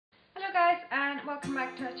welcome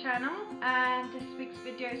back to our channel, and this week's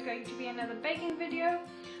video is going to be another baking video.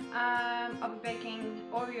 I'll be baking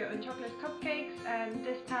Oreo and chocolate cupcakes, and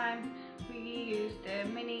this time we used the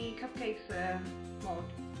mini cupcakes mold.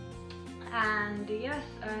 And yes,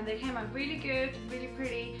 they came out really good, really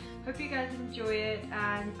pretty. Hope you guys enjoy it,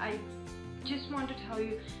 and I just want to tell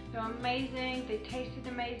you they're amazing, they tasted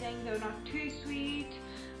amazing, they're not too sweet,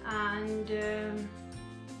 and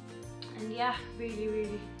yeah,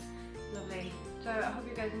 really lovely. So I hope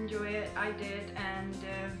you guys enjoy it. I did, and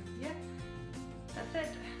yeah, that's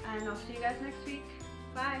it, and I'll see you guys next week.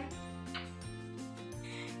 Bye.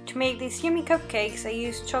 To make these yummy cupcakes, I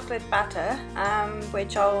used chocolate batter,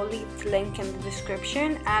 which I'll leave the link in the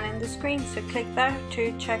description and in the screen, so click that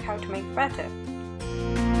to check how to make batter.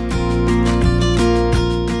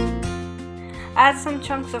 Add some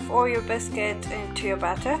chunks of Oreo biscuit into your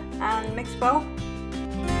batter and mix well.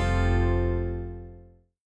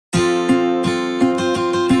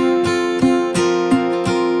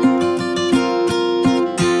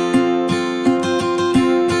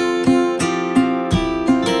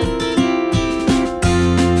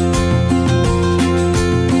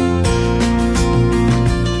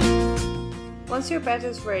 Once your batter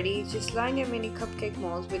is ready, just line your mini cupcake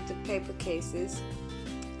molds with the paper cases.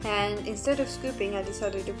 And instead of scooping, I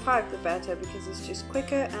decided to pipe the batter because it's just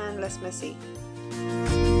quicker and less messy.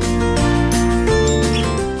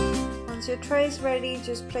 Once your tray is ready,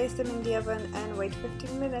 just place them in the oven and wait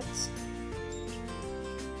 15 minutes.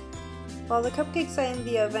 While the cupcakes are in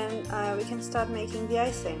the oven, we can start making the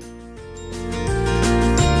icing.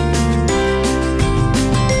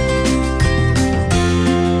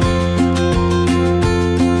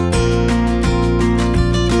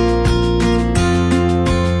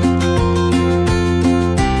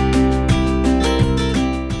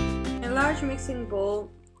 Mixing bowl,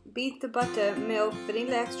 beat the butter, milk,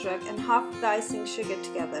 vanilla extract and half the icing sugar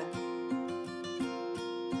together.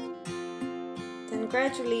 Then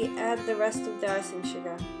gradually add the rest of the icing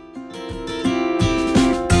sugar.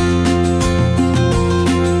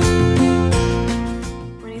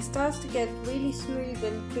 When it starts to get really smooth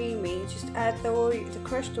and creamy, just add the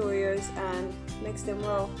crushed Oreos and mix them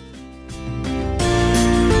well.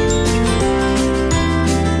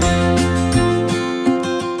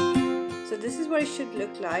 This is what it should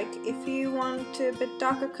look like. If you want a bit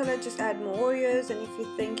darker color, just add more Oreos, and if you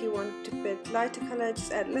think you want a bit lighter color,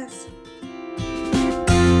 just add less.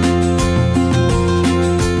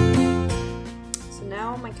 So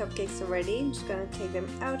now my cupcakes are ready. I'm just going to take them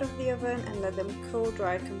out of the oven and let them cool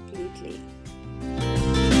dry completely.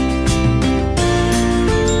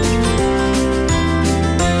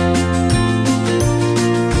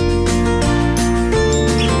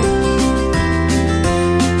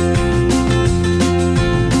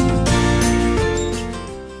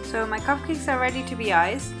 My cupcakes are ready to be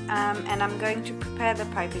iced, and I'm going to prepare the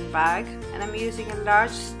piping bag, and I'm using a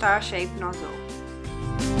large star-shaped nozzle.